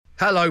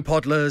Hello,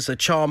 Podlers. A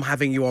charm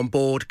having you on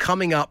board.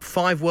 Coming up,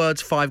 5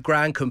 words, 5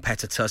 grand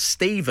competitor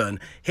Stephen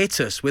hit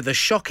us with a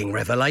shocking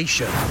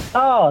revelation.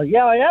 Oh,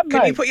 yeah, I am,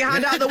 Can mate. you put your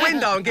hand out the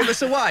window and give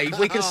us a wave?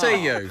 We can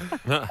see you.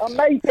 I'm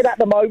naked at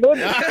the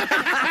moment.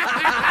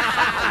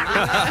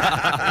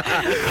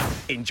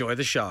 Enjoy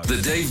the show.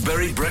 The Dave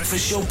Berry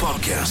Breakfast Show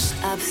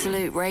Podcast.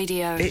 Absolute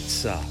Radio.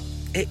 It's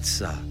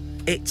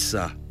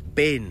a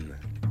bin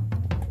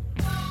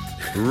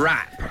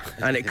wrap,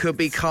 and it could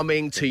be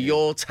coming to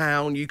your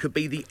town. You could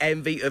be the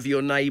envy of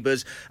your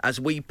neighbours as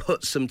we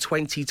put some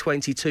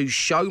 2022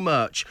 show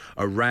merch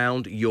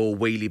around your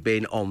wheelie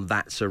bin on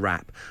That's a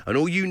Wrap. And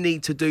all you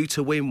need to do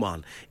to win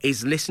one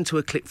is listen to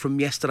a clip from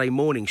yesterday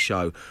morning's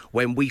show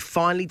when we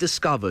finally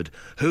discovered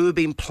who had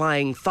been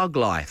playing Thug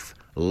Life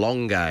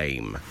long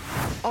game.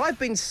 I've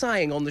been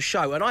saying on the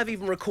show, and I've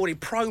even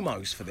recorded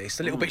promos for this,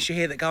 the little bits you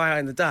hear that go out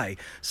in the day,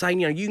 saying,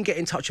 you know, you can get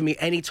in touch with me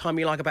anytime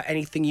you like about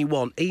anything you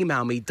want.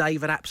 Email me,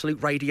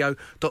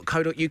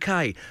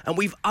 dave@absoluteradio.co.uk. And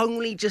we've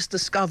only just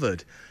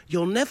discovered,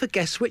 you'll never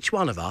guess which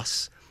one of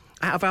us,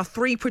 out of our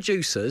 3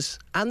 producers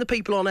and the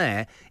people on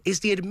air,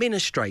 is the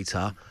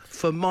administrator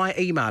for my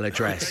email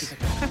address.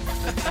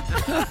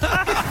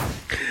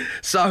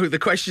 So the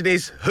question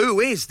is,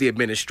 who is the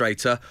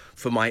administrator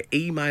for my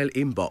email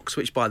inbox,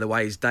 which, by the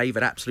way, is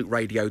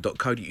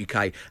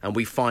dave@absoluteradio.co.uk, and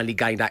we finally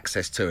gained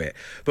access to it.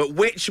 But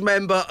which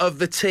member of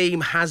the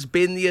team has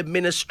been the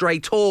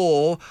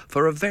administrator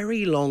for a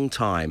very long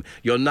time?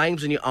 Your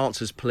names and your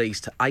answers, please,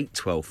 to 8,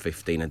 12,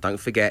 15. And don't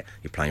forget,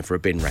 you're playing for a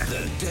bin wrap.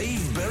 The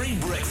Dave Berry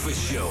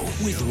Breakfast Show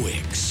with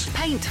Wix.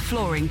 Paint,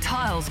 flooring,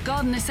 tiles,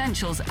 garden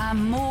essentials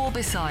and more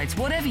besides.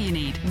 Whatever you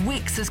need,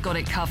 Wix has got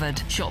it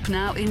covered. Shop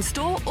now in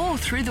store or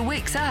through the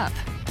Wix app.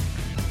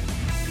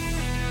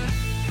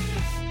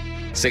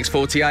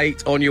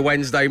 6:48 on your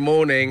Wednesday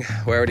morning,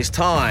 where it is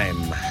time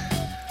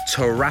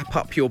to wrap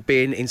up your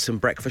bin in some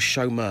breakfast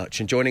show merch.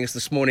 And joining us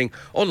this morning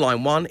on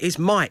line 1 is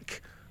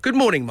Mike. Good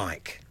morning,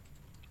 Mike.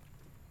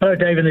 Hello,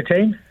 Dave and the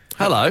team.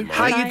 Hello.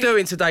 How you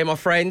doing today, my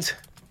friend?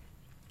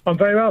 I'm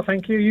very well,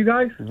 thank you. You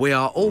guys? We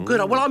are all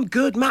good. Well, I'm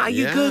good. Matt, are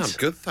you good? I'm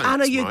good, thanks,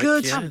 Anna, you Mike,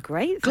 good? yeah. I'm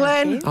great, thank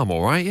Glenn? you. I'm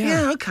all right,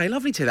 yeah. Yeah, OK,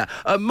 lovely to hear that.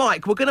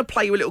 Mike, we're going to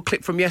play you a little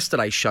clip from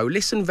yesterday's show.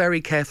 Listen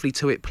very carefully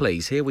to it,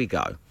 please. Here we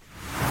go.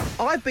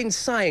 I've been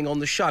saying on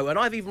the show, and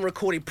I've even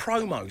recorded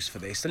promos for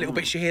this, the little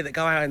bits you hear that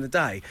go out in the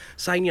day,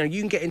 saying, you know,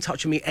 you can get in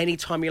touch with me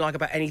anytime you like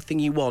about anything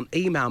you want.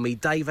 Email me,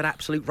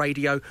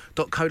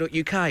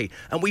 dave@absoluteradio.co.uk.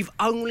 And we've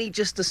only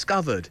just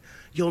discovered,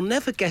 you'll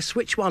never guess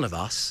which one of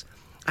us,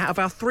 out of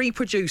our 3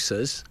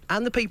 producers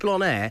and the people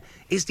on air,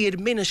 is the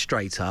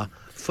administrator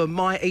for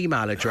my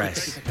email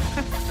address.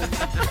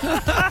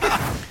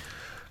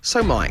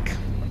 So, Mike,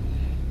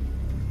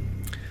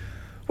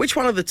 which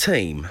one of the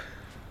team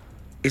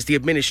is the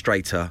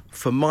administrator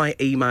for my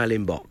email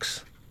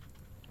inbox?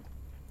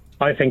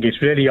 I think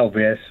it's really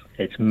obvious.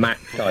 It's Matt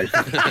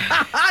Dyson.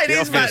 It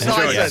is Matt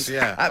Dyson.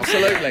 Yeah.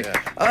 Absolutely.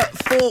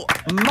 For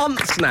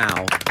months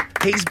now,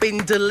 he's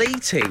been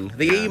deleting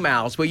the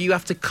emails where you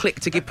have to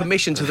click to give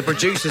permission to the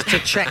producers to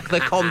check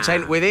the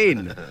content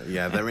within.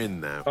 Yeah, they're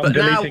in now. I'm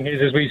deleting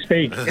his as we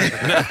speak.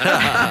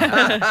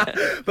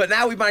 But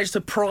now we've managed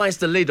to prise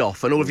the lid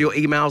off and all of your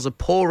emails are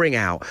pouring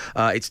out.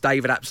 It's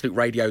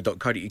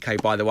dave@absoluteradio.co.uk,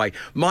 by the way.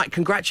 Mike,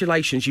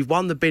 congratulations. You've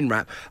won the bin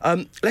wrap.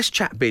 Let's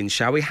chat bins,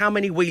 shall we? How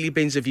many wheelie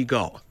bins have you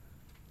got?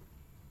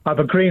 I have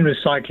a green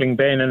recycling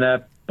bin and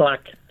a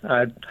black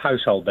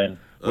household bin.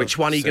 Which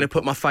one are you going to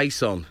put my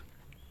face on?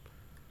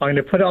 I'm going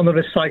to put it on the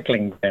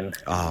recycling bin.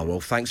 Ah, well,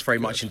 thanks very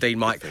much indeed,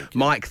 Mike.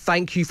 Mike,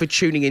 thank you for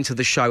tuning into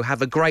the show.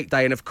 Have a great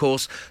day. And, of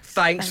course,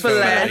 thanks for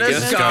letting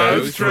us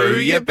go through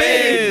your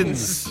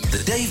bins.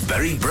 The Dave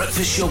Berry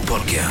Breakfast Show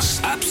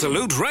Podcast.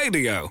 Absolute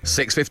Radio.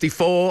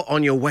 6:54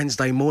 on your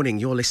Wednesday morning.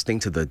 You're listening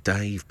to the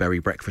Dave Berry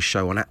Breakfast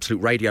Show on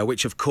Absolute Radio,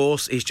 which, of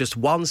course, is just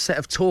one set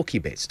of talkie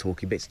bits,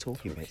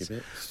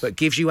 but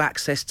gives you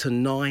access to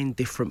 9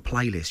 different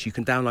playlists. You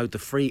can download the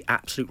free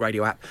Absolute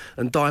Radio app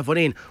and dive on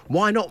in.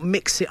 Why not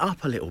mix it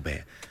up a little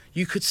bit?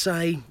 You could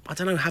say, I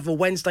don't know, have a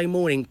Wednesday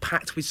morning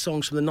packed with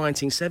songs from the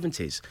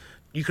 1970s.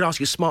 You could ask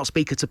your smart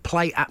speaker to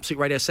play Absolute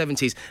Radio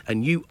 70s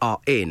and you are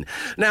in.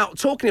 Now,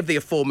 talking of the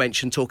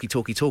aforementioned talkie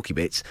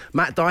bits,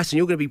 Matt Dyson,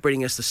 you're going to be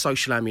bringing us the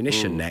social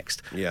ammunition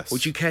next. Yes.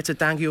 Would you care to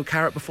dangle your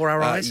carrot before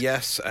our eyes?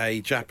 Yes,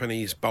 a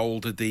Japanese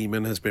boulder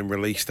demon has been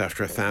released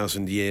after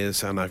 1,000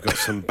 years, and I've got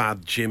some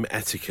bad gym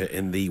etiquette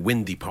in the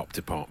Windy Pop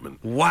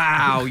department.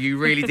 Wow, you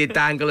really did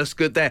dangle us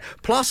good there.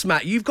 Plus,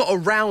 Matt, you've got a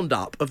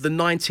roundup of the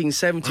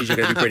 1970s you're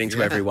going to be bringing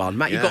to everyone.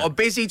 Matt, you've got a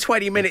busy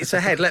 20 minutes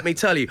ahead, let me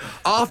tell you.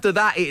 After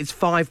that, it is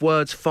 5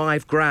 words,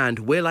 5 grand.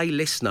 Will a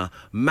listener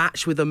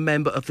match with a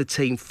member of the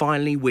team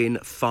finally win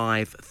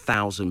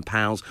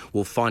 £5,000?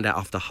 We'll find out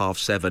after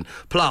 7:30.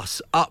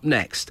 Plus, up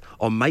next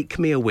on Make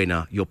Me a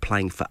Winner, you're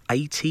playing for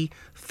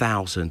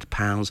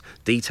 £80,000.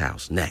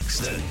 Details next.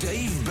 The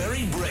Dave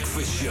Berry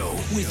Breakfast Show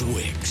with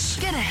Wix.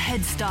 Get a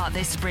head start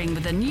this spring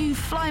with a new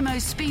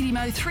Flymo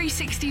Speedymo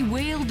 360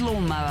 wheeled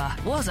lawnmower.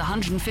 Was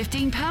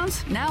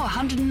 £115, now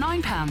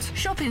 £109.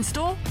 Shop in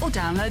store or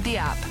download the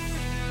app.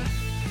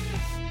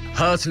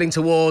 Hurtling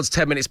towards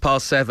 10 minutes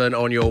past 7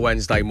 on your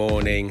Wednesday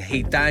morning.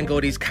 He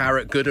dangled his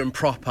carrot good and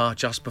proper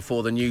just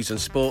before the news and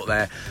sport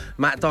there.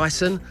 Matt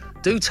Dyson,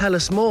 do tell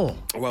us more.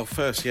 Well,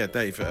 first,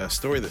 Dave, a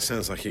story that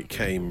sounds like it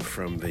came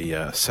from the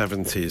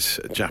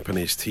 70s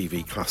Japanese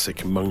TV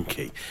classic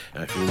Monkey.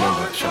 If you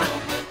remember that show.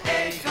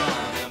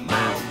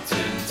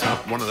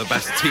 One of the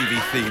best TV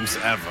themes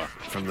ever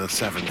from the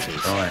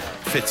 70s. Right.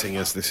 Fitting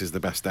as this is the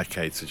best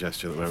decade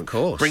suggestion at the moment. Of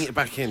course. Bring it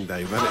back in,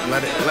 Dave.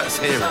 Let's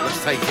hear it.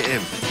 Let's take it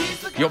in.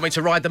 You want me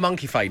to ride the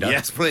monkey fader?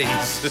 Yes, please.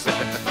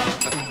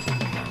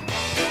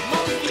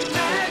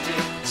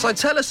 So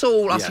tell us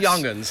all, us Yes.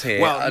 young'uns here,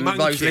 well, and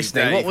Monkey, those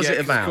listening, Dave, what was it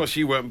 'cause about? Of course,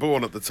 you weren't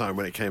born at the time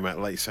when it came out,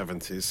 late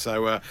 70s.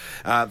 So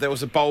there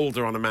was a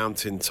boulder on a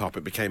mountain top.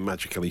 It became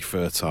magically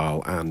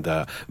fertile, and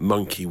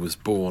Monkey was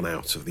born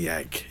out of the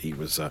egg. He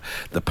was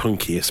the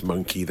punkiest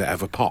monkey that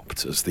ever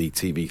popped, as the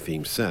TV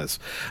theme says.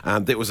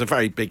 And it was a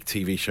very big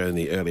TV show in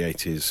the early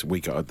 80s. We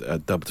got a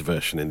dubbed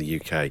version in the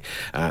UK,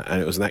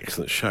 and it was an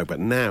excellent show. But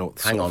now...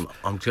 Hang on,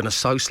 I'm going to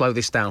slow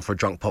this down for a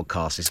drunk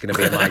podcast. It's going to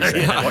be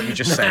amazing, what you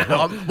just said.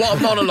 What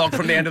a monologue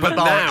from the end of the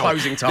bar at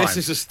closing time. This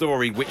is a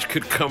story which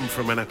could come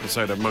from an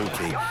episode of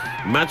Monkey.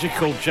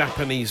 Magical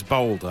Japanese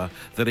boulder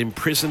that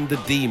imprisoned a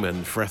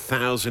demon for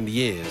 1,000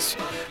 years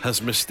has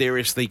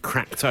mysteriously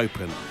cracked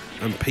open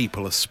and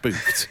people are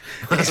spooked.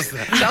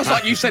 Sounds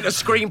like you sent a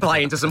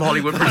screenplay into some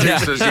Hollywood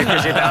producers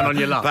because you're down on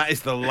your luck. That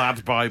is the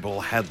Lad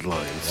Bible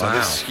headline. So Wow.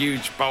 this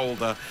huge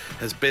boulder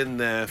has been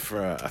there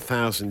for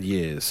 1,000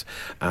 years,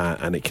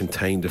 and it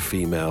contained a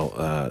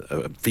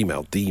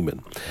female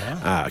demon.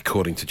 Wow.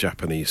 According to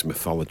Japanese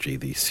mythology,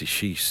 the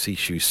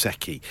Sishu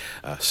Seki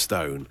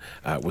stone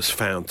was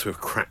found to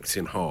have cracked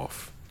in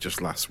half just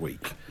last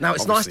week. Now,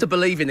 it's Obviously, nice to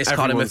believe in this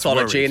kind of everyone's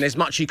mythology, worried. and there's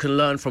much you can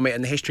learn from it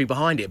and the history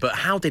behind it, but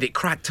how did it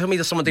crack? Tell me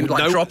that someone didn't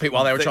drop it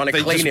while they were trying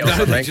to clean it or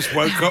something. They just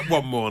woke up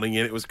one morning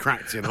and it was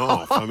cracked in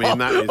half. I mean,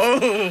 that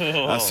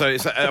is... so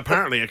it's,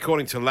 apparently,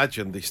 according to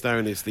legend, the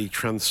stone is the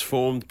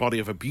transformed body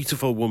of a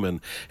beautiful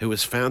woman who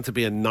was found to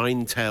be a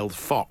nine-tailed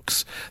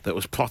fox that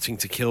was plotting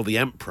to kill the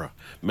emperor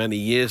many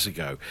years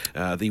ago.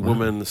 The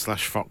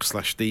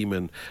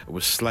woman/fox/demon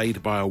was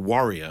slayed by a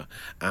warrior,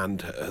 and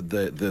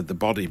the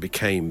body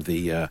became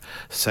the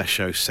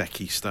Sesho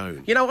Seki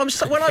stone. You know,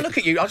 when I look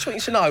at you, I just want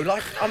you to know,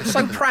 like, I'm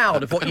so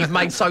proud of what you've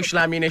made social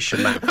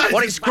ammunition, Matt.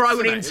 What it's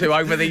grown into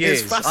over the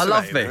years. It's I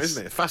love fascinating, this.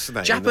 Isn't it?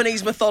 Fascinating.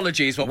 Japanese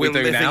mythology is what we We're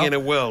do living now. in a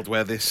world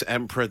where this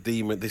emperor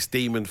demon, this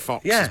demon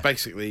fox, is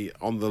basically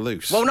on the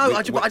loose. Well, no,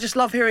 I just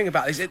love hearing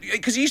about this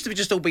because it used to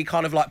just all be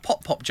kind of like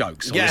pop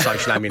jokes on the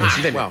social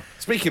ammunition, didn't Well,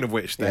 it? speaking of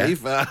which,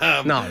 Dave, No,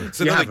 it's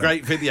you another haven't.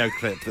 great video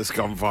clip that's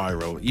gone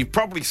viral. You've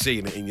probably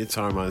seen it in your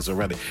timelines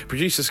already.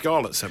 Producer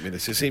Scarlett sent me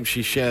this. It seems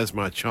she shares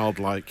my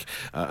childlike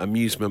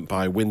amusement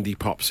by windy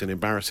pops in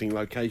embarrassing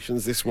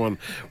locations. This one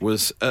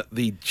was at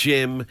the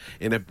gym,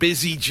 in a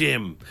busy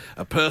gym.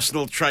 A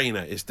personal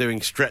trainer is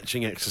doing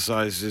stretching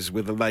exercises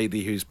with a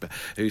lady who's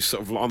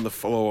sort of on the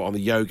floor on the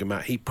yoga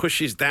mat. He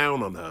pushes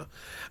down on her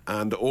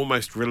and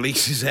almost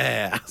releases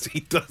air as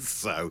he does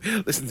so.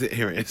 Listen to it.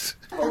 Here it is.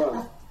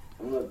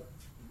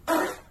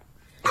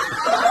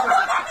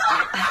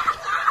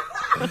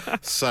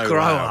 So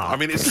Grow loud. up. I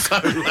mean, it's so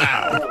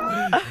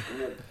loud.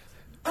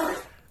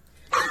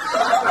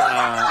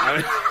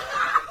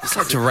 It's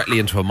like directly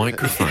into a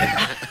microphone.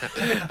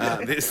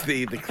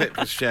 The clip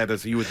was shared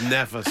as you would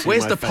never see.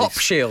 Where's my the face. pop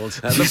shield?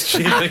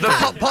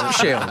 The pop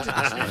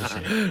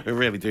shield. We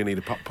really do need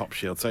a pop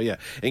shield. So yeah,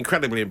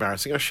 incredibly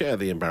embarrassing. I'll share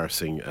the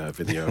embarrassing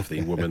video of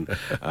the woman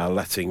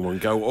letting one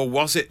go. Or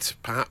was it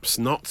perhaps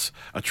not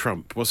a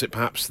trump? Was it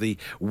perhaps the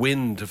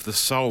wind of the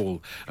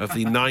soul of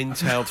the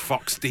nine-tailed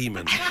fox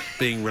demon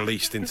being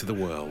released into the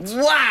world?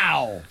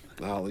 Wow!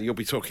 Well, you'll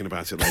be talking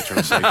about it later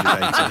on Save Your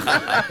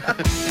Data.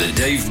 The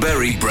Dave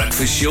Berry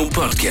Breakfast Show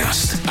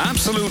Podcast.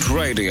 Absolute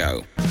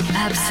Radio.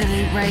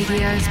 Absolute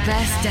Radio's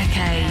best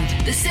decade,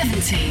 the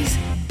 70s.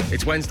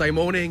 It's Wednesday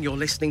morning. You're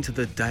listening to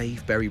the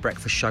Dave Berry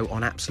Breakfast Show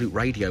on Absolute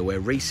Radio, where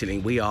recently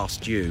we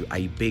asked you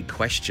a big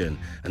question,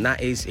 and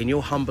that is, in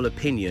your humble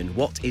opinion,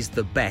 what is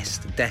the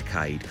best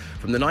decade?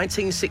 From the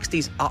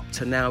 1960s up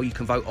to now, you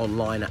can vote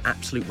online at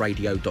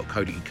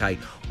absoluteradio.co.uk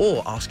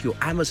or ask your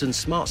Amazon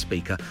smart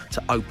speaker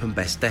to open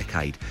Best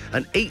Decade.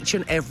 And each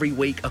and every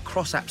week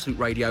across Absolute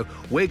Radio,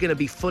 we're going to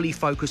be fully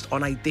focused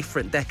on a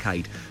different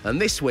decade. And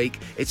this week,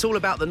 it's all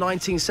about the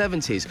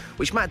 1970s,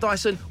 which, Matt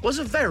Dyson, was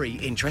a very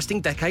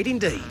interesting decade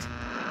indeed.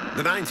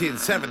 The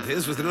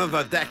 1970s was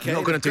another decade. You're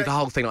not going of to do great- the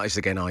whole thing like this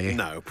again, are you?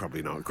 No,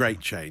 probably not. Great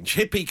change.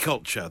 Hippie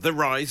culture, the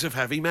rise of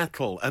heavy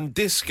metal and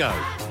disco.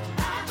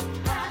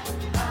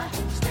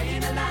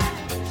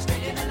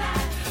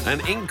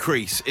 An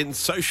increase in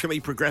socially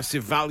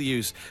progressive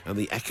values and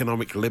the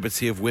economic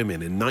liberty of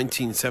women. In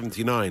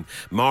 1979,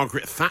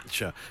 Margaret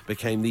Thatcher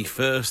became the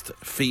first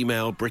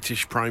female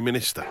British Prime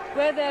Minister.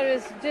 Where there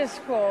is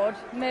discord,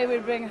 may we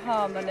bring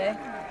harmony.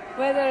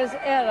 Where there is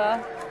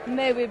error,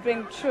 may we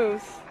bring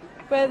truth.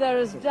 Where there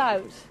is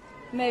doubt,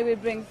 may we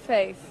bring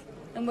faith.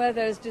 And where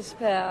there is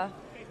despair,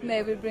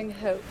 may we bring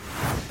hope.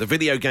 The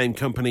video game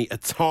company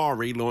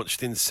Atari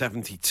launched in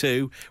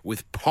 72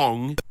 with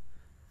Pong.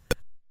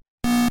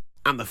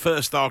 And the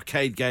first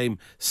arcade game,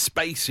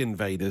 Space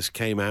Invaders,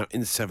 came out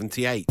in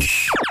 1978.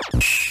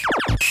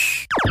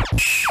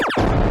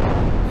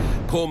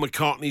 Paul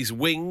McCartney's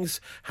Wings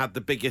had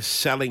the biggest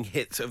selling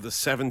hit of the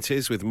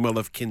 70s with Mull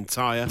of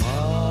Kintyre. The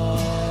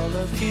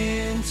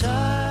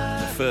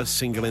first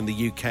single in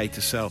the UK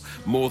to sell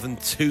more than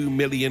 2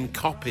 million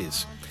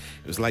copies.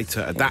 It was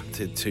later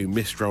adapted to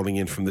Mist Rolling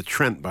In from the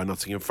Trent by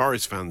Nottingham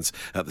Forest fans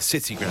at the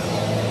City Ground.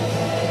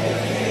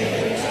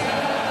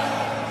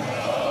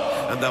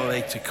 And then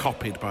later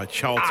copied by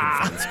Charlton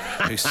fans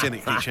who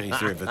cynically changed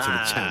the river to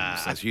the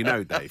Thames, as you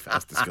know, Dave,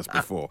 as discussed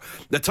before.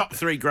 The top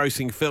 3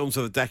 grossing films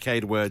of the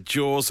decade were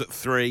Jaws at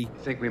 3.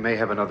 I think we may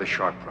have another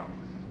shark problem.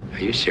 Are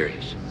you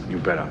serious? You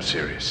bet I'm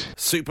serious.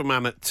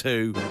 Superman at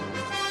 2.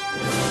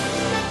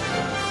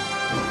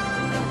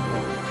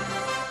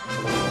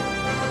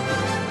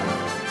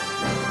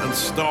 And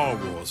Star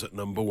Wars at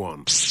number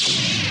 1.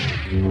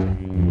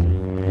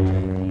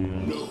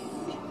 No.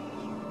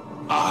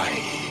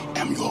 I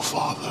am your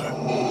father.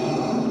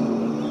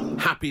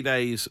 Happy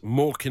Days,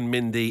 Mork and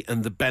Mindy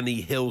and The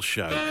Benny Hill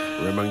Show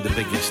were among the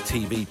biggest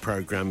TV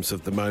programmes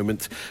of the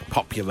moment.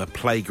 Popular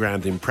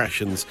playground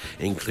impressions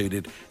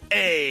included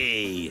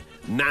Hey,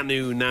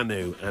 Nanu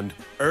Nanu and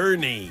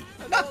Ernie.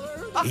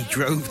 He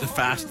drove the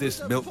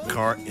fastest milk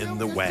cart in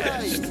the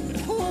West.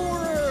 Poor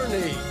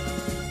Ernie.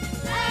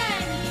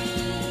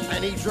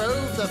 And he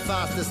drove the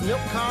fastest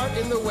milk cart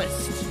in the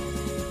West.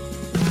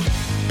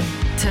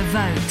 To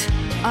vote,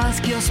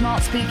 ask your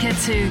smart speaker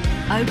to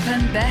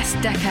open Best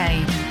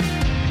Decade.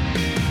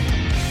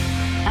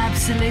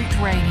 Absolute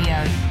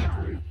Radio.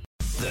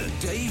 The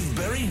Dave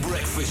Berry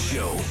Breakfast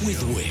Show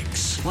with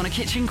Wix. Want a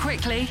kitchen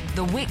quickly?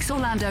 The Wix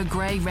Orlando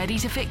Grey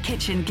ready-to-fit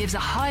kitchen gives a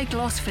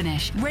high-gloss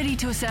finish, ready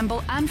to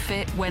assemble and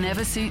fit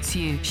whenever suits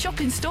you. Shop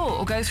in store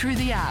or go through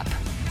the app.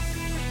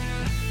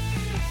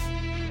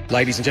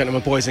 Ladies and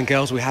gentlemen, boys and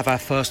girls, we have our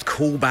first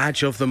call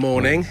badge of the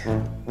morning.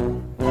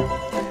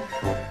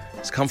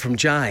 It's come from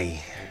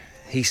Jay.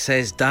 He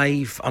says,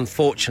 Dave,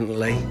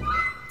 unfortunately,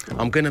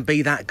 I'm going to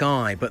be that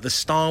guy, but the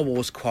Star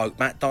Wars quote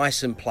Matt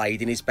Dyson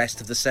played in his Best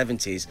of the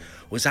 70s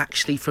was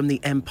actually from The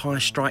Empire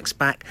Strikes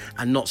Back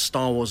and not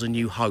Star Wars A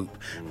New Hope.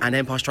 And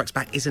Empire Strikes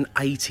Back is an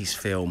 80s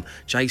film.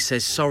 Jay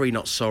says, sorry,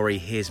 not sorry,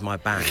 here's my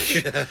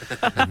badge.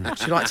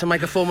 Would you like to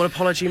make a formal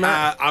apology,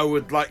 Matt? I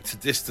would like to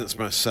distance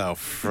myself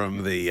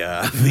from the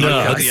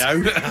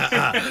audio.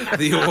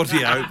 The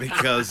audio,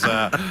 because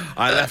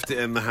I left it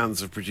in the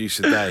hands of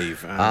producer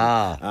Dave. But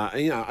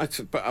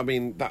I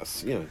mean,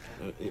 that's, it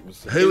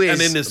was Who an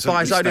is, innocent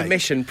by his own mistake.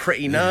 admission,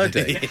 pretty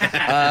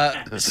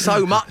nerdy.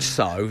 So much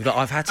so that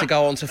I've had to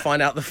go on to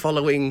find out the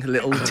following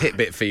little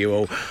tidbit for you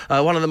all.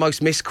 One of the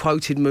most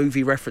misquoted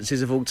movie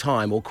references of all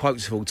time, or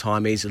quotes of all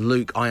time, is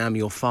Luke, I am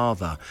your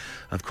father.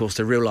 Of course,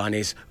 the real line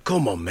is,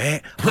 come on,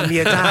 mate, I'm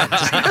your dad.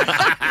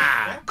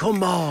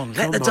 Come on,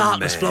 let the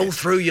darkness flow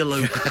through you,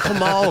 Luke.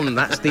 Come on.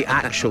 That's the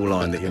actual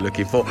line that you're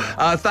looking for.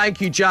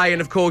 Thank you, Jay.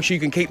 And, of course, you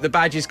can keep the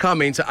badges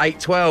coming to 8,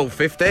 12,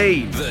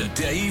 15. The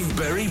Dave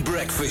Berry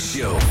Breakfast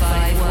Show.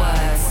 5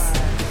 words,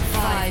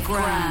 5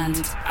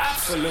 grand.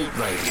 Absolute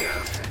Radio.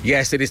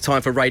 Yes, it is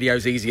time for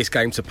radio's easiest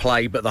game to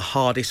play, but the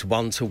hardest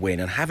one to win.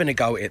 And having a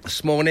go at it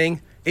this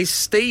morning is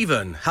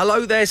Stephen.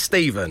 Hello there,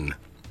 Stephen.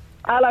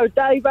 Hello,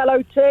 Dave.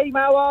 Hello, team.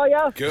 How are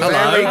you? Good.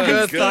 Hello.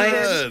 Good, Good.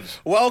 thanks.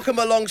 Welcome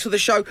along to the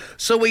show.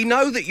 So we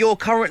know that you're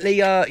currently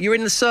you're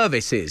in the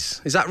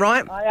services. Is that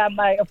right? I am,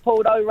 mate. I've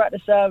pulled over at the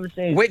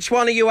services. Which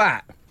one are you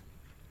at?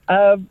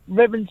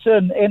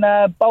 Rivington in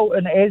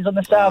Bolton it is on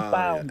the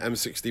southbound. Yeah,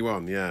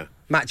 M61, yeah.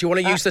 Matt, do you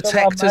want to use the That's the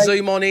tech one, to mate.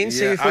 zoom on in?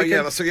 See if we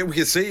can... we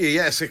can see you.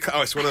 Yes,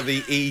 it's one of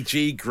the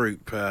EG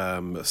Group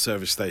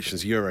service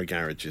stations, Euro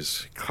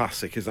garages.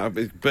 Classic, isn't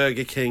it?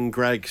 Burger King,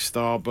 Greggs,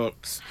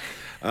 Starbucks.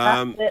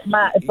 That's it,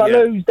 Matt. If I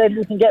lose, then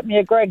you can get me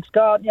a Greggs,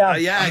 can't you?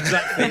 Yeah,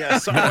 exactly. Yeah.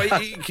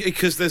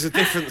 Because there's a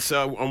difference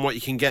on what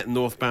you can get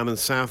northbound and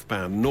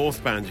southbound.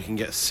 Northbound, you can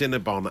get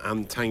Cinnabon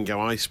and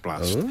Tango Ice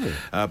Blast.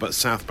 But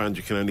southbound,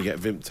 you can only get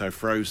Vimto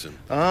Frozen.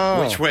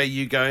 Oh. Which way are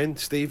you going,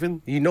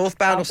 Stephen? You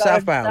northbound or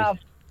southbound?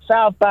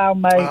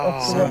 Southbound, mate.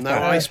 No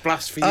Ice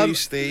Blast for you,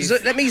 Steve.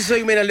 Let me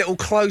zoom in a little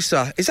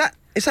closer. Is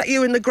that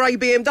you in the grey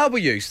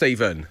BMW,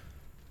 Stephen?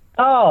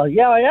 Oh,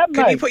 yeah, I am,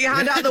 mate. Can you put your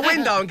hand out the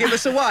window and give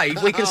us a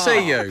wave? We can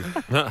see you.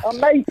 I'm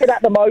naked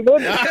at the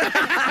moment.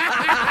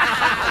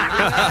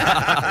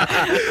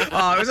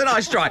 Oh, it was a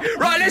nice try.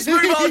 Right, let's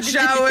move on,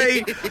 shall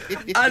we?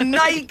 A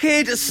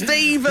naked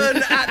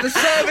Stephen at the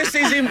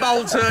services in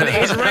Bolton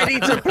is ready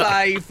to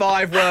play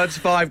 5 words,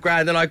 5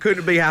 grand, and I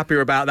couldn't be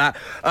happier about that.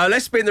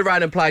 Let's spin the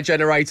random player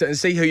generator and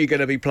see who you're going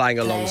to be playing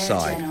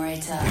alongside.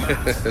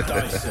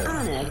 Dyson.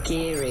 Anna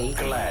Geary.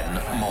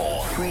 Glenn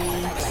Moore. Free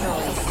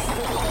choice.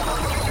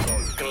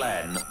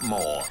 Glenn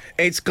Moore.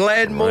 It's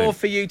Glenn Moore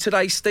for you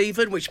today,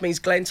 Stephen, which means,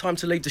 Glenn, time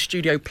to leave the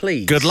studio,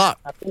 please. Good luck.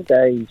 Happy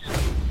days.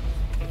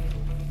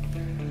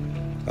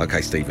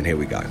 OK, Stephen, here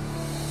we go.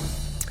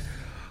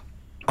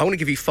 I want to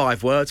give you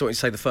 5 words. I want you to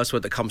say the first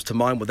word that comes to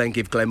mind. We'll then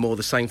give Glenn Moore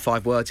the same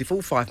 5 words. If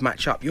all 5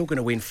 match up, you're going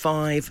to win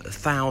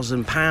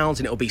 £5,000, and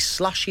it'll be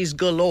slushies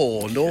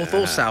galore, north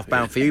or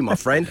southbound for you, my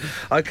friend.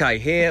 OK,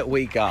 here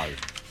we go.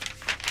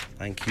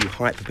 Thank you,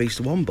 Hyper Beast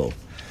Womble.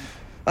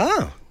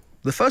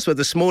 The first word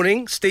this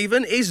morning,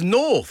 Stephen, is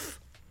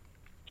north.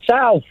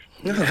 South.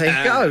 Oh, there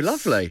you go,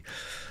 lovely.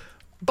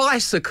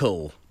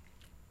 Bicycle.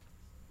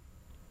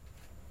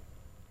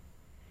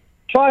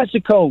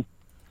 Tricycle.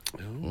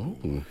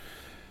 Ooh.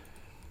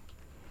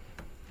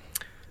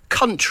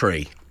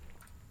 Country.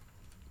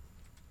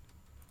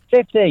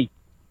 City.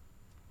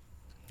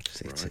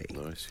 Right,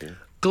 nice, yeah.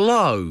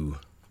 Glow.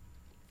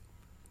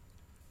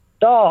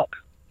 Dark.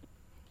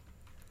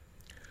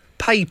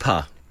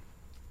 Paper.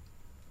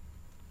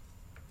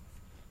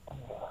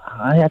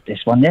 I had this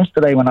one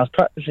yesterday when I was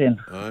practicing.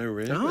 Oh,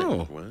 really?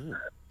 Oh. Wow.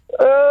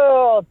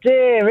 Oh,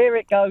 dear. Here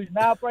it goes.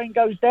 Now brain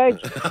goes dead.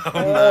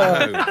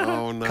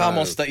 Oh, no. Come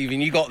on,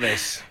 Stephen, you got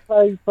this.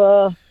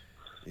 Paper.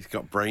 He's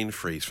got brain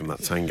freeze from that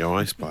Tango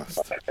Ice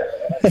Blast.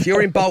 If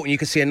you're in Bolton, you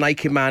can see a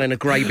naked man in a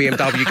grey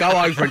BMW. Go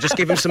over and just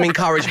give him some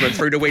encouragement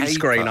through the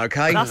windscreen,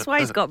 OK? That's why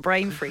he's got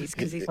brain freeze,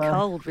 because he's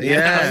cold. With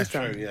Yeah.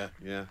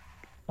 Yeah.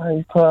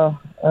 Paper.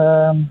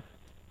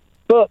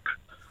 Book.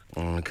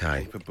 OK.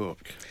 Paper book.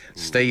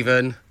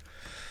 Stephen,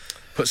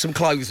 put some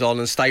clothes on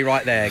and stay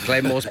right there.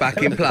 Glenn Moore's back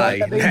in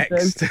play.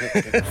 Next.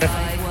 5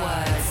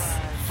 words,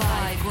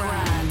 5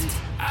 grand.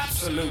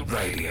 Absolute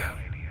Radio.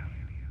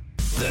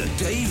 The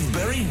Dave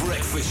Berry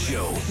Breakfast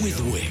Show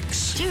with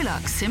Wix.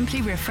 Dulux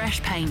Simply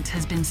Refresh Paint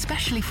has been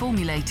specially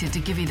formulated to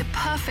give you the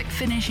perfect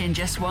finish in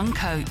just one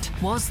coat.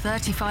 Was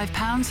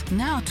 £35,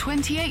 now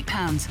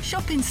 £28.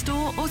 Shop in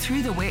store or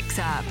through the Wix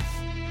app.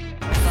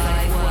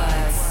 5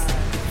 words,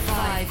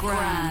 5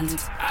 grand.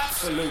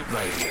 Absolute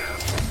Radio.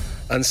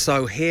 And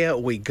so here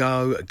we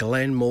go.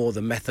 Glenn Moore,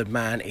 the Method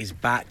Man, is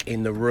back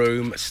in the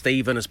room.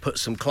 Stephen has put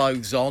some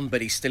clothes on,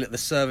 but he's still at the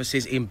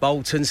services in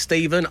Bolton.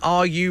 Stephen,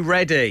 are you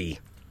ready?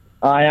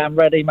 I am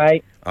ready,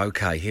 mate.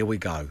 OK, here we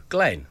go.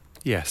 Glenn.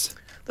 Yes.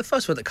 The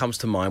first word that comes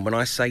to mind when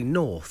I say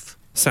north.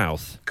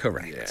 South.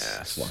 Correct.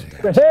 Yes. One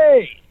down.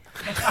 Hey!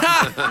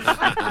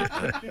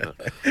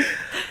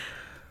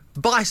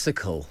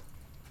 Bicycle.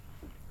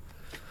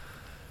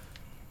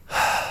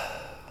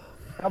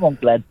 Come on,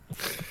 Glenn.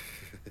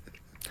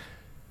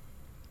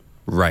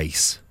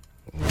 Race.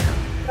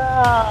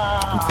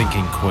 I'm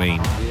thinking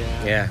Queen.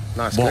 Yeah,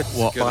 nice.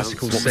 What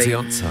Bicycle was C. the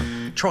answer?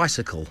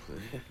 Tricycle.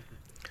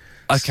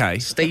 Okay.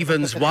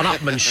 Stephen's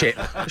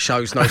one-upmanship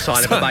shows no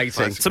sign of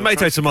abating.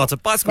 Tomato,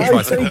 bicycle, Hey,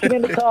 tricycle. sleeping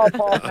in the car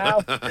park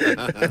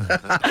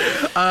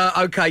now.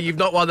 OK, you've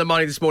not won the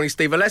money this morning,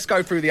 Stephen. Let's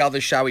go through the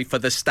others, shall we, for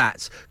the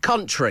stats.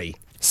 Country.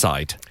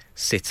 Side.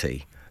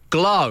 City.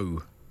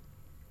 Glow.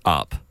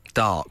 Up.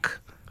 Dark.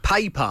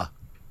 Paper.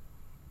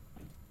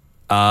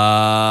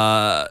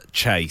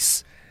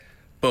 Chase.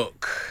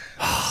 Book.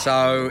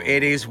 So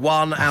it is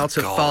 1 out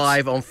of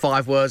 5 on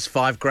 5 words,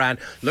 5 grand.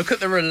 Look at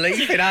the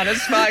relief in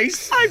Anna's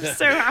face. I'm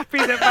so happy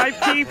that my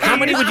PB. How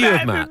many would you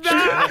have matched?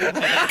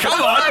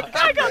 Come on!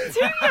 I got 2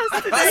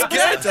 yesterday.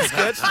 That's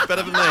good. It's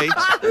better than me.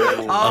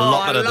 Oh,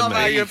 I love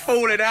how you're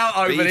falling out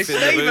over Beef this. in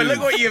the Stephen, booth.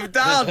 look what you've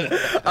done.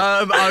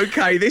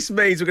 OK, this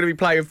means we're going to be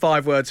playing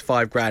 5 words,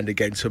 5 grand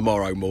again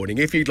tomorrow morning.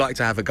 If you'd like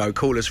to have a go,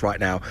 call us right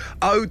now.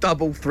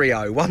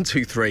 0330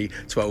 123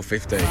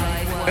 1215.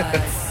 5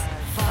 words,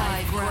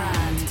 5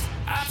 grand.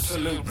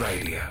 Absolute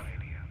Radio.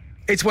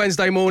 It's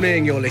Wednesday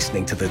morning. You're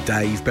listening to the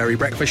Dave Berry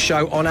Breakfast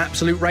Show on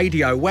Absolute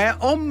Radio, where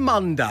on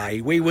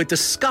Monday we were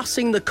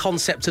discussing the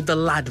concept of the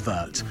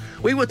Ladvert.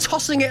 We were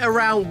tossing it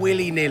around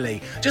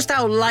willy-nilly, just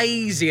how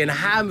lazy and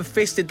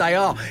ham-fisted they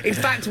are. In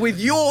fact, with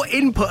your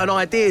input and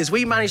ideas,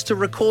 we managed to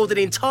record an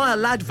entire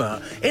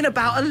Ladvert in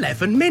about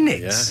 11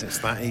 minutes. Yeah, it's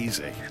that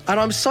easy. And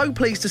I'm so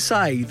pleased to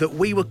say that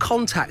we were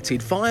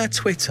contacted via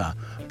Twitter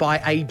by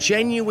a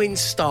genuine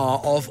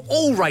star of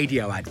all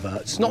radio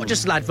adverts, not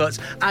just Ladverts,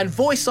 and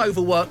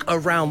voiceover work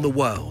around the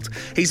world.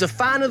 He's a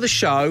fan of the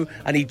show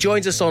and he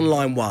joins us on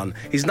line 1.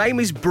 His name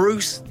is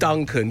Bruce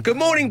Duncan. Good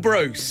morning,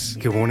 Bruce.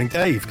 Good morning,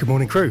 Dave. Good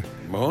morning, crew.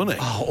 Morning.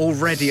 Oh,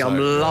 already I'm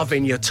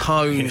loving your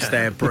tones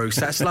there, Bruce.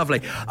 That's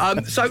lovely.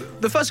 So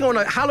the first thing I want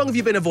to know, how long have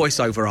you been a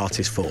voiceover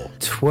artist for?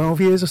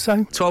 12 years or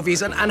so. 12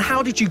 years. And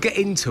how did you get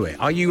into it?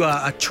 Are you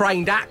a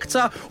trained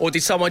actor, or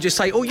did someone just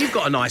say, oh, you've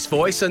got a nice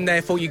voice and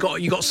therefore you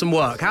got some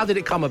work? How did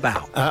it come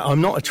about? I'm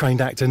not a trained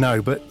actor,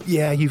 no, but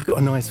yeah, you've got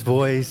a nice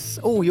voice.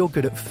 Oh, you're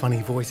good at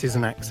funny voices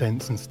and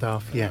accents and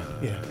stuff. Yeah.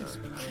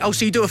 Oh,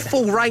 so you do a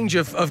full range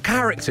of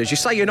characters. You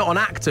say you're not an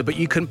actor, but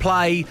you can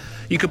play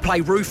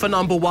Roofer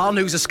number 1,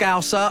 who's a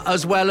Scouser,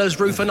 as well as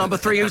Roofer number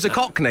 3, who's a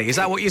Cockney. Is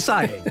that what you're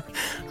saying?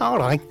 All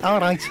right.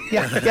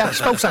 Yeah, I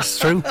suppose that's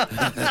true.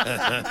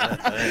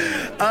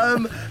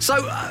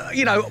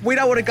 We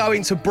don't want to go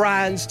into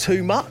brands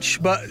too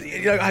much, but,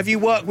 have you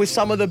worked with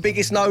some of the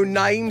biggest known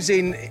names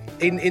in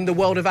the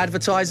world of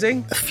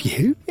advertising? A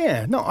few?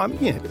 Yeah. No,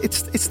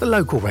 it's the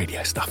local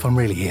radio stuff I'm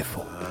really here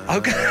for.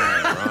 Okay.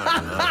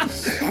 Right,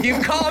 nice.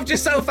 You've carved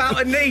yourself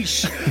out a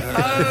niche.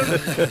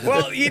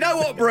 Well, you know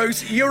what,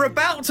 Bruce? You're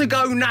about to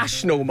go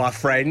national, my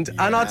friend,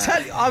 and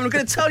I'm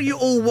going to tell you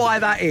all why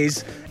that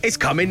is. It's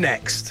coming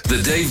next.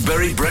 The Dave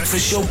Berry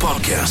Breakfast Show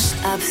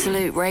podcast.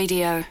 Absolute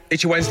Radio.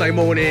 It's your Wednesday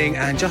morning,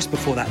 and just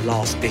before that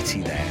last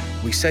ditty there,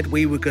 we said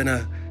we were going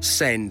to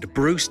send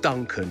Bruce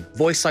Duncan,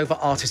 voiceover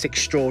artist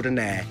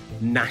extraordinaire,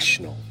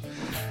 national.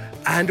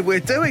 And we're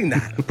doing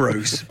that,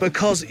 Bruce,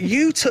 because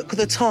you took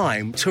the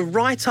time to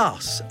write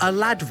us a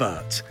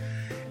Ladvert.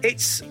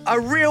 It's a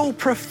real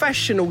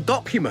professional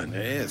document.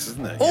 It is,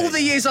 isn't it? All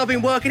the years I've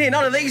been working here,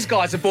 none of these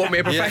guys have bought me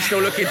a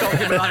professional-looking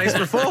document like this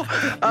before.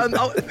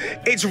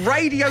 It's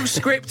radio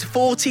script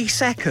 40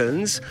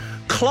 seconds.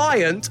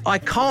 Client, I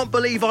can't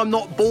believe I'm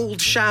not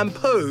bald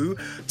shampoo.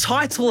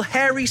 Title,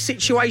 hairy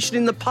situation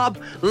in the pub,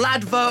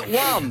 Ladvert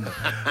 1.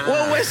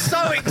 Well, we're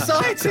so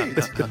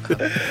excited.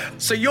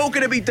 So you're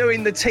going to be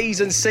doing the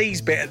T's and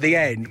C's bit at the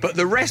end, but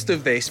the rest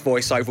of this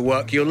voiceover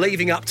work you're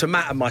leaving up to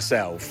Matt and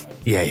myself.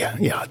 Yeah.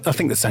 I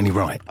think that's only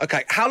right.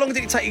 OK, how long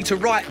did it take you to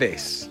write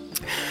this?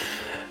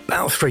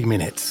 About 3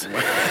 minutes.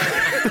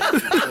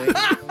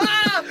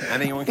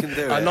 Anyone can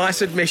do it. A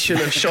nice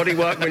admission of shoddy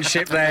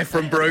workmanship there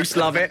from Bruce.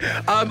 Love it.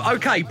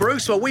 OK,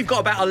 Bruce, well, we've got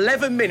about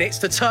 11 minutes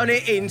to turn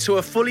it into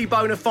a fully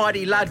bona fide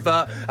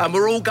Ladvert, and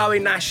we're all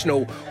going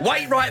national.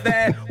 Wait right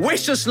there.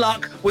 Wish us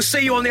luck. We'll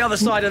see you on the other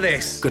side of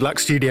this. Good luck,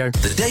 studio.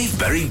 The Dave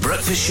Berry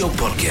Breakfast Show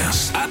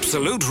podcast.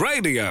 Absolute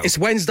Radio. It's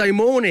Wednesday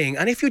morning,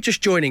 and if you're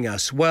just joining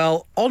us,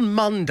 well, on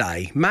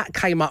Monday, Matt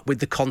came up with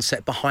the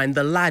concept behind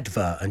the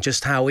Ladvert and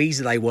just how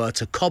easy they were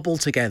to cobble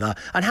together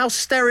and how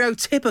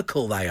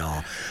stereotypical they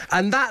are.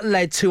 And that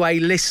led to a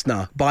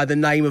listener by the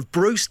name of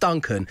Bruce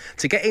Duncan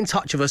to get in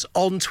touch with us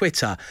on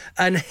Twitter,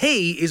 and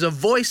he is a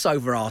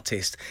voiceover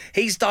artist.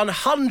 He's done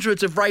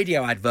hundreds of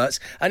radio adverts,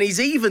 and he's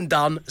even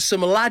done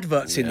some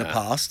Ladverts in the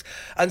past.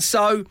 And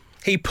so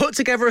he put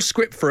together a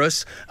script for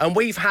us, and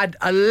we've had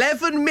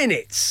 11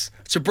 minutes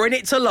to bring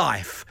it to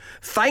life.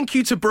 Thank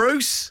you to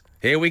Bruce.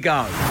 Here we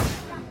go.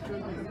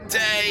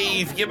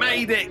 Dave, you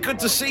made it. Good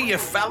to see you,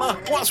 fella.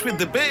 What's with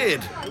the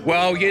beard?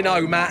 Well, you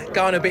know, Matt,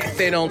 going a bit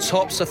thin on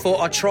top, so I thought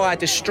I'd try a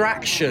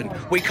distraction.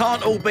 We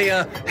can't all be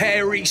a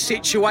hairy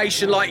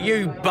situation like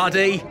you,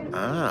 buddy.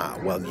 Ah,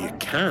 well, you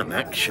can,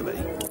 actually.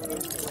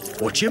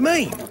 What do you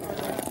mean?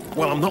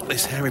 Well, I'm not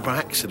this hairy by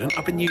accident.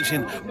 I've been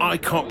using I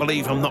Can't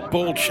Believe I'm Not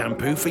Bald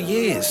shampoo for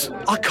years.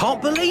 I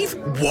can't believe?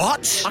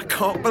 What? I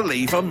can't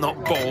believe I'm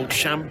not bald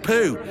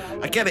shampoo.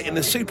 I get it in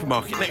the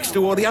supermarket next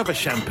to all the other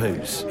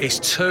shampoos. It's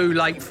too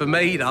late for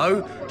me,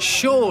 though.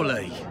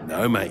 Surely.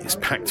 No, mate, it's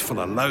packed full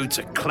of loads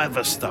of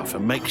clever stuff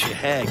and makes your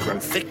hair grow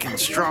thick and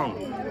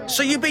strong.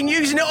 So you've been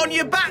using it on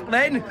your back,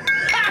 then?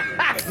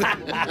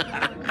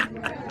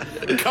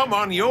 Come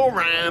on, you're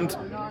round.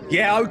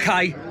 Yeah,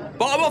 OK.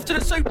 But I'm off to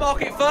the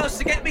supermarket first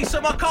to get me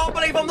some I Can't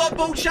Believe I'm Not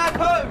Bald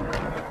shampoo.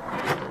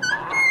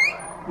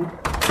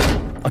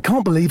 I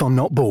Can't Believe I'm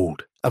Not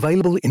Bald.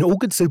 Available in all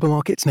good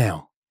supermarkets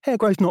now. Hair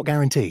growth not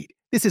guaranteed.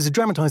 This is a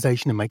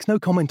dramatisation and makes no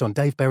comment on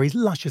Dave Berry's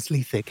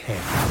lusciously thick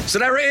hair. So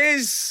there it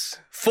is.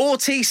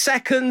 40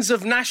 seconds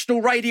of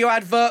national radio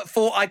advert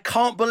for I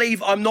Can't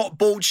Believe I'm Not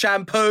Bald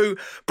shampoo.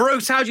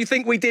 Bruce, how do you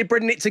think we did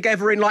bringing it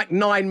together in like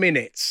 9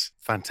 minutes?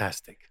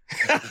 Fantastic.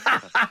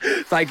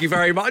 Thank you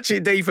very much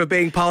indeed for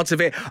being part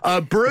of it.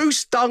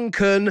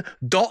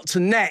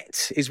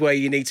 BruceDuncan.net is where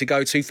you need to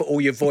go to for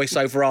all your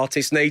voiceover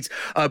artist needs.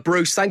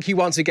 Bruce, thank you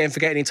once again for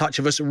getting in touch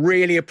with us.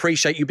 Really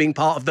appreciate you being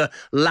part of the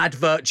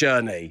Ladvert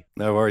journey.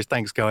 No worries.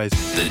 Thanks, guys.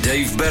 The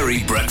Dave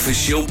Berry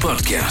Breakfast Show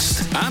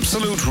podcast.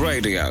 Absolute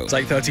Radio. It's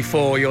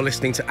 8:34. You're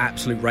listening to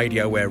Absolute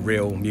Radio, where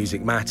real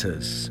music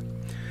matters.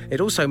 It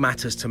also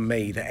matters to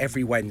me that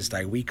every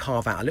Wednesday we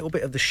carve out a little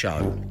bit of the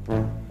show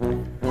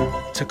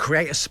to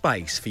create a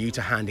space for you to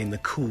hand in the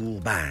cool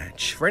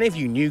badge. For any of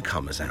you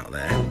newcomers out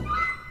there,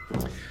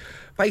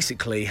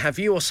 basically, have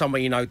you or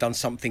someone you know done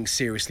something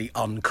seriously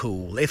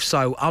uncool? If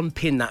so,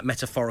 unpin that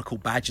metaphorical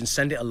badge and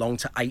send it along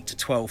to 8 to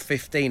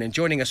 12:15. And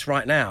joining us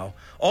right now,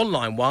 on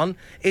line one,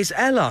 is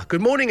Ella.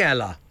 Good morning,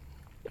 Ella.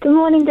 Good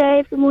morning,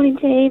 Dave. Good morning,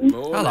 team.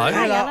 Hello.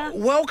 Ella.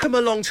 Welcome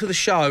along to the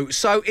show.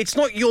 So it's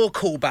not your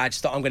cool badge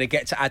that I'm going to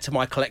get to add to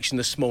my collection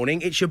this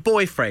morning. It's your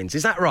boyfriend's.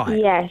 Is that right?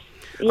 Yes.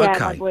 Yeah, okay.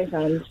 my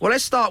boyfriend. Well,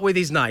 let's start with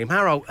his name.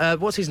 Harold,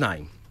 what's his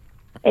name?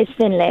 It's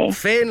Finley.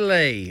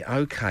 Finley.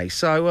 Okay.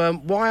 So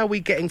why are we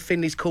getting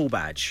Finley's cool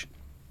badge?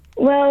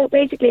 Well,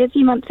 basically, a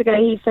few months ago,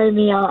 he phoned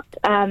me up,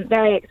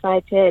 very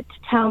excited, to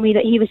tell me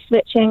that he was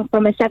switching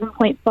from a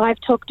 7.5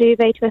 top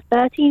duvet to a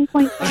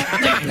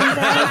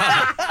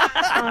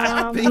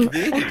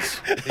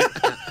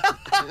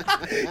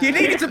 13.5 You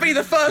needed to be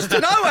the first to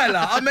know,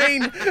 Ella. I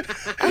mean,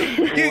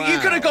 you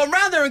could have gone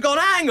round there and gone,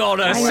 hang on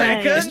a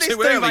second. This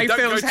duvet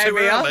feels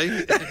heavier.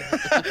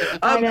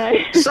 I know.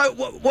 So,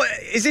 what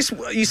is this?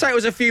 You say it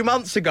was a few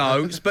months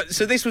ago, but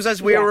so this was as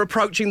we were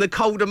approaching the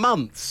colder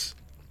months.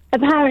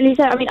 Apparently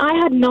so. I mean, I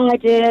had no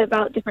idea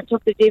about different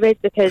chocolate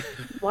duvets because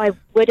why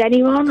would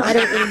anyone? I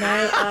don't really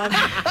know.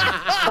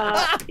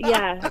 But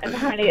yeah,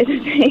 apparently it's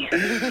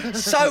a thing.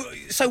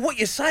 So what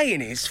you're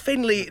saying is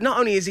Finley, not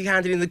only is he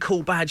handing in the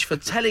cool badge for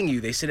telling you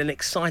this in an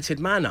excited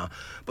manner,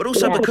 but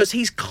also because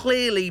he's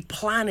clearly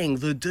planning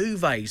the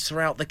duvets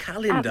throughout the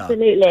calendar.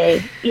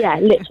 Absolutely. Yeah,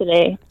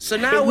 literally. So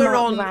now we're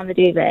on the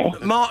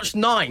duvet. March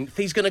 9th.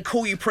 He's going to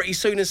call you pretty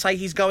soon and say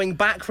he's going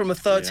back from a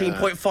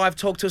 13.5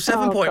 tog to a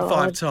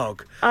 7.5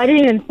 tog. I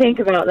didn't even think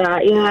about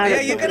that. Yeah,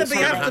 you're going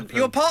to be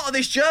you're part of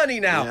this journey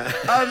now.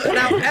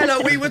 Now,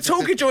 Ella, we were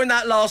talking during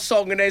that last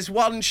song, and there's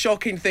one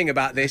shocking thing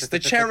about this: the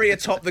cherry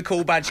atop the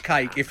cool badge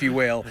cake, if you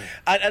will,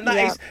 and that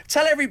is,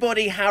 tell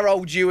everybody how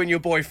old you and your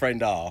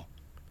boyfriend are.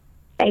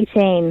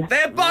 18.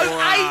 They're both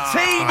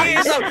 18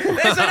 years old.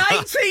 There's an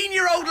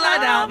 18-year-old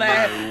lad out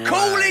there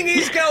calling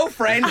his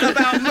girlfriend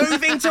about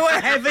moving to a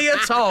heavier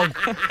tog.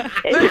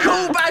 The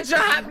cool badge are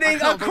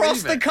happening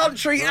across the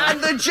country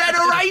and the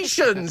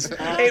generations,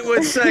 it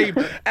would seem.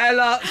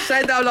 Ella,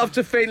 send our love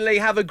to Finley.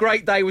 Have a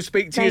great day. We'll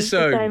speak to you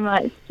soon. Thank you so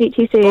much. Speak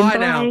to you soon. Bye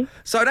now.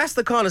 So that's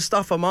the kind of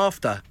stuff I'm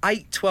after.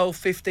 8, 12,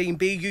 15.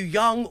 Be you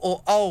young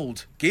or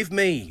old, give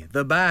me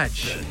the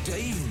badge. The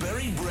Dave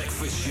Berry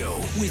Breakfast Show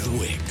with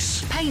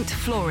Wix. Paint,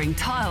 flooring,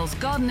 tiles,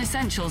 garden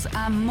essentials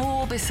and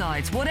more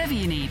besides. Whatever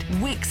you need,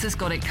 Wix has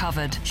got it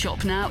covered.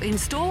 Shop now in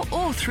store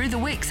or through the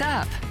Wix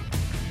app.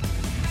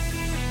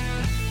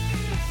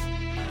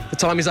 The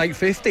time is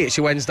 8:50. It's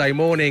your Wednesday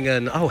morning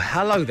and, oh,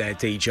 hello there,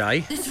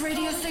 DJ. This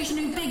radio station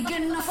is big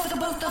enough for the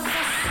both of us.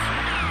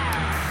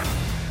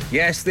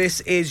 Yes,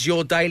 this is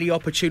your daily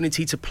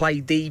opportunity to play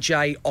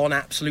DJ on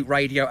Absolute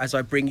Radio as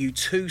I bring you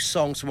 2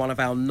 songs from one of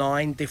our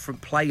 9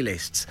 different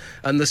playlists.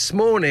 And this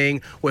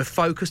morning, we're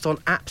focused on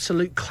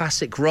absolute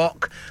classic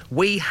rock.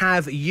 We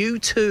have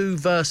U2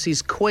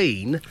 versus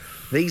Queen.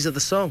 These are the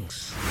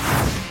songs.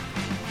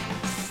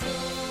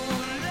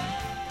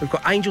 We've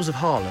got Angels of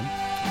Harlem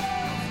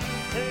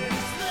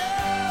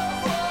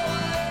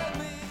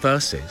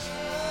versus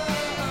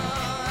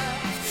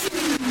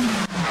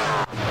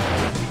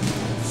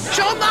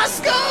Show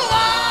must go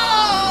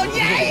on!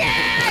 Yeah,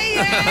 yeah,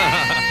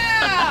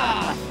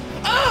 yeah!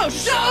 Oh,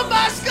 show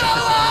must go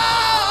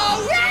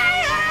on!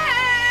 Yeah,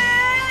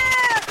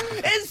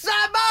 yeah!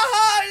 Inside my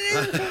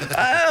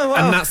heart!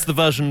 And that's the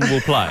version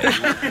we'll play.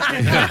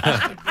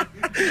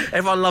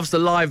 Everyone loves the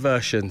live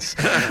versions.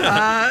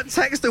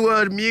 Text the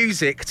word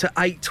music to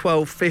 8,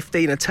 12,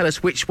 15 and tell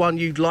us which one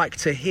you'd like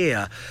to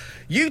hear.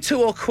 U2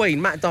 or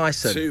Queen, Matt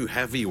Dyson? 2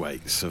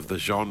 heavyweights of the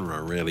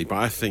genre, really, but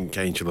I think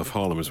Angel of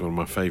Harlem is one of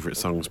my favourite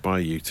songs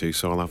by U2,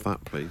 so I'll have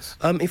that, please.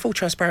 In full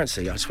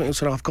transparency, I just want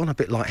to know I've gone a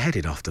bit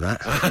lightheaded after that.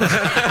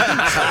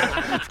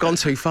 I've gone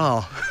too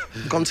far.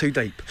 I've gone too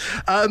deep.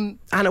 Anna,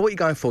 what are you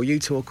going for,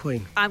 U2 or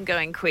Queen? I'm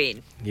going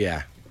Queen.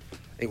 Yeah.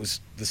 It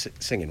was the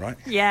singing, right?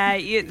 Yeah,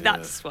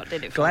 that's what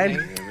did it for Glenn?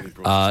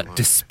 me.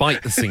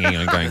 Despite the singing,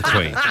 I'm going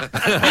Queen.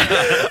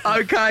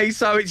 OK,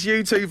 so it's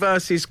U2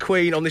 versus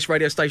Queen on this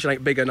radio station.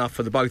 Ain't big enough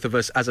for the both of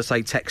us. As I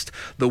say, text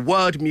the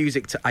word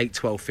music to 8,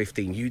 12,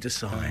 15. You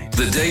decide.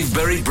 The Dave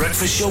Berry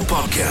Breakfast Show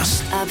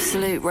podcast.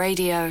 Absolute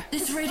Radio.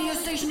 This radio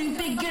station is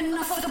big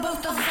enough for the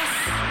both of us.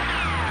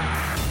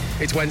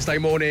 It's Wednesday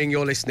morning,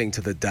 you're listening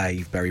to the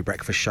Dave Berry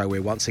Breakfast Show,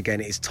 where once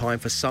again it is time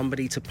for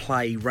somebody to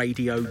play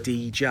radio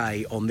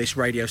DJ on this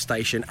radio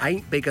station.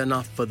 Ain't big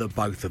enough for the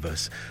both of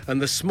us.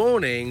 And this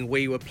morning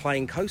we were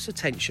paying close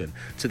attention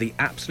to the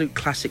absolute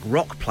classic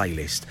rock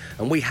playlist,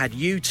 and we had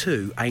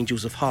U2,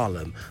 Angels of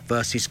Harlem,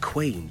 versus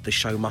Queen, The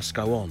Show Must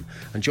Go On.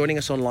 And joining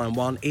us on line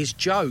 1 is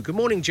Joe. Good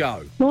morning,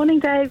 Joe. Morning,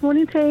 Dave.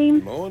 Morning,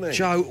 team. Morning.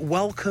 Joe,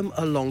 welcome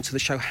along to the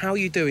show. How are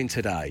you doing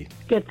today?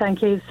 Good,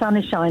 thank you. Sun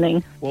is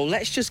shining. Well,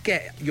 let's just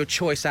get your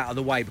choice out of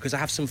the way because I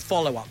have some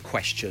follow-up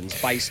questions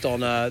based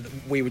on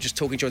we were just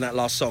talking during that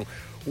last song.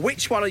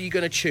 Which one are you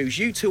going to choose,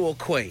 U2 or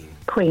Queen?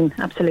 Queen,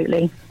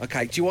 absolutely.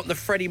 Okay, do you want the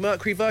Freddie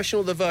Mercury version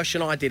or the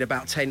version I did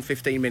about 10,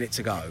 15 minutes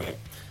ago?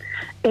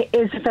 It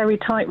is a very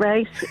tight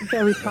race,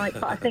 very tight,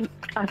 but I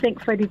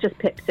think Freddie just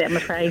picked it, I'm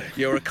afraid.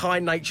 You're a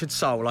kind-natured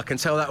soul, I can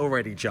tell that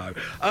already, Joe.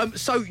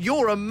 So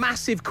you're a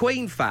massive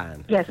Queen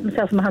fan? Yes,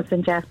 myself and my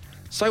husband, yeah.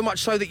 So much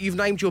so that you've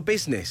named your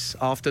business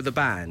after the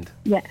band?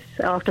 Yes,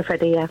 after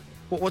Freddie, yeah.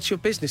 What's your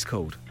business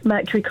called?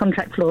 Mercury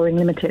Contract Flooring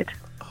Limited.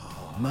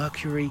 Oh,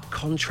 Mercury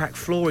Contract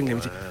Flooring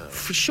Limited.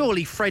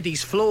 Surely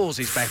Freddie's Floors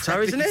is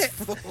better, isn't it?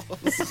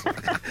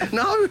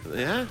 No?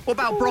 Yeah. What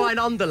about Brian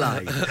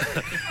Underlay?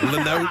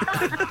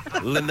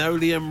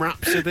 Linoleum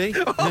Rhapsody.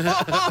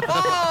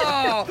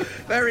 Oh,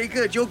 very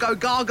good. You'll go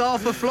gaga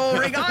for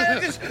flooring.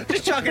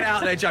 Just chuck it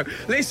out there, Joe.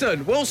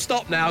 Listen, we'll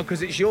stop now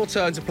because it's your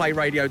turn to play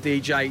radio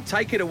DJ.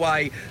 Take it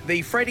away.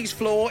 The Freddie's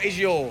Floor is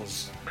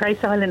yours. Pray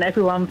silent,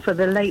 everyone, for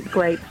the late,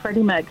 great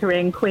Freddie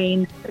Mercury and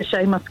Queen. The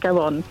show must go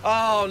on.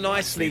 Oh,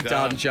 nicely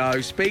done,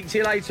 Joe. Speak to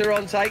you later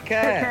on. Take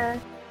care.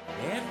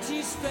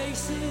 Empty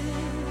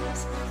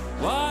spaces,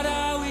 what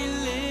are we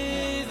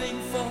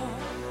living for?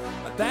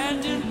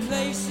 Abandoned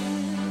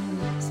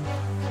places,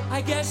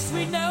 I guess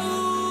we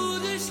know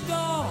the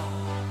score.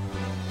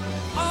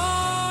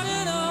 On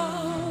and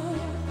on,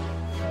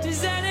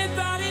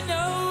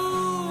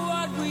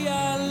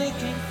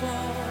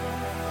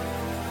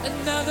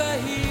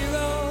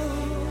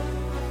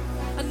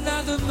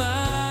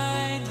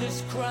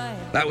 mindless crying.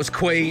 That was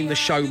Queen, The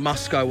Show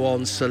Must Go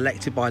On,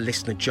 selected by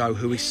listener Jo,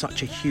 who is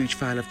such a huge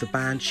fan of the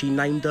band, she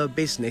named her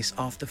business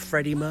after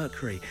Freddie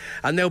Mercury.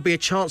 And there'll be a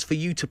chance for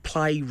you to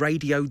play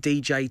Radio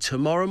DJ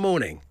tomorrow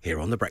morning here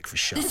on The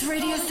Breakfast Show. This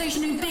radio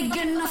station ain't big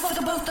enough for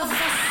the both of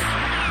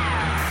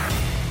us.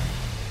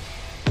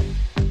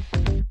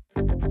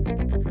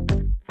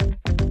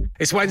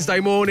 It's Wednesday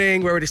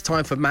morning, where it is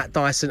time for Matt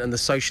Dyson and the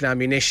Social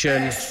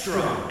Ammunition.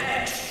 Extra.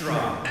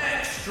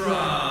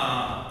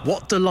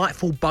 What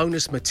delightful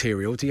bonus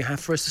material do you have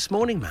for us this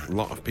morning, Matt? A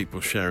lot of people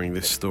sharing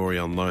this story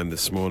online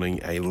this morning.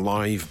 A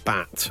live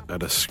bat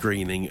at a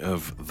screening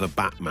of The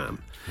Batman.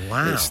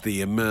 Wow. It's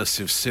the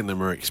immersive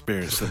cinema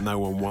experience that no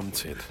one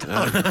wanted.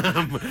 Not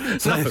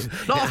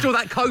after all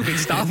that COVID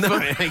stuff. No,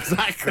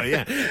 exactly,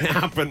 yeah. It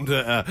happened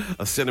at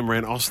a cinema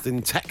in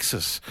Austin,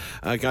 Texas.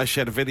 A guy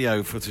shared a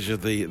video footage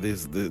of the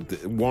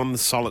one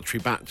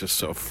solitary bat just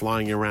sort of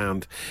flying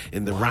around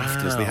in the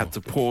rafters. They had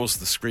to pause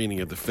the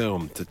screening of the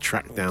film to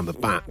track down the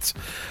bat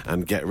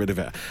and get rid of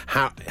it.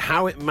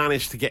 How it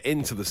managed to get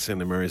into the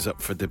cinema is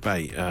up for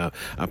debate.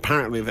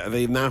 Apparently,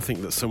 they now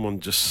think that someone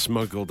just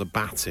smuggled a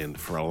bat in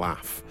for a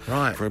laugh.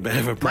 Right. For a bit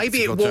of a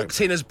maybe it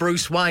walked in as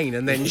Bruce Wayne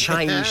and then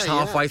changed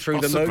halfway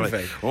through possibly. The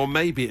movie. Or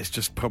maybe it's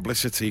just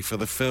publicity for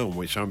the film,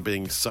 which I'm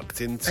being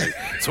sucked into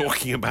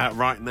talking about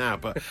right now.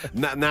 But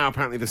now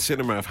apparently the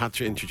cinema have had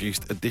to introduce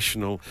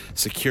additional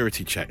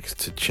security checks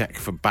to check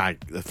for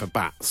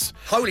bats.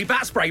 Holy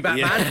bat spray,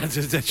 Batman! Yeah,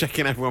 they're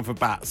checking everyone for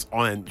bats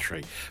on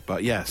entry.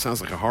 But yeah,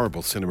 sounds like a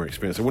horrible cinema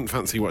experience. I wouldn't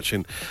fancy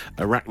watching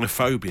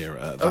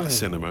Arachnophobia at that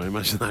cinema.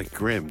 Imagine that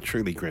grim,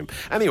 truly grim.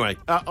 Anyway,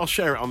 I'll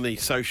share it on the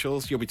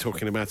socials. You'll be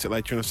talking about it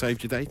later, and I've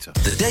saved your data.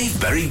 The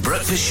Dave Berry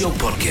Breakfast Show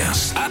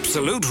Podcast.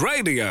 Absolute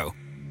Radio.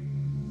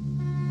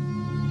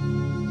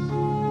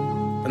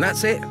 And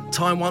that's it.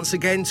 Time once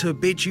again to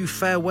bid you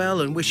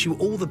farewell and wish you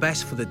all the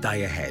best for the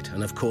day ahead.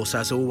 And of course,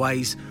 as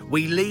always,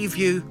 we leave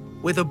you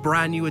with a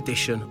brand new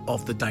edition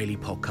of the Daily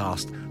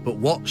Podcast. But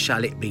what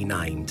shall it be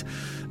named?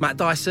 Matt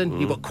Dyson,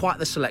 you've got quite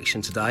the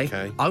selection today.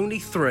 Okay. Only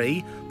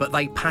 3, but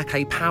they pack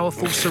a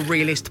powerful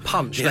surrealist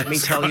punch, let me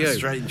tell you. It's a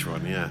strange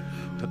one, yeah.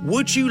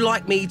 Would you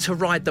like me to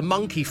ride the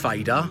monkey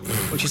fader,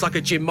 which is like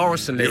a Jim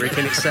Morrison lyric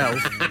in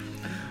itself?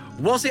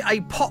 Was it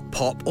a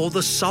pop or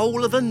the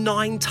soul of a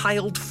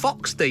 9-tailed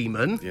fox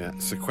demon? Yeah,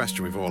 it's a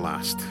question we've all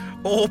asked.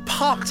 Or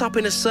parked up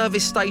in a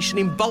service station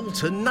in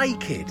Bolton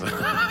naked?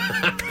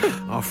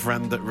 Our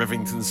friend at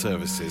Rivington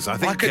Services.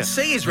 I could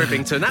see his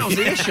Rivington, that was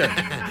the issue.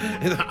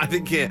 I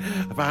think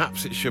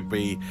perhaps it should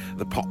be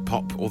the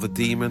pop or the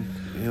demon,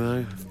 you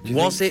know.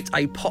 Was it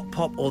a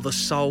pop or the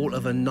soul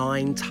of a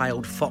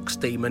 9-tailed fox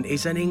demon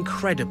is an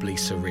incredibly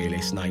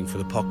surrealist name for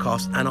the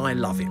podcast, and I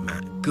love it,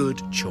 Matt.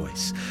 Good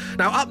choice.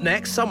 Now, up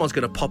next, someone's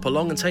going to pop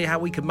along and tell you how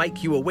we can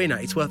make you a winner.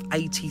 It's worth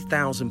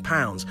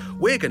 £80,000.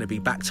 We're going to be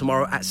back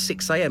tomorrow at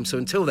 6 a.m, so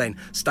until then,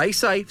 stay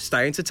safe,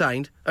 stay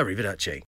entertained. Arrivederci.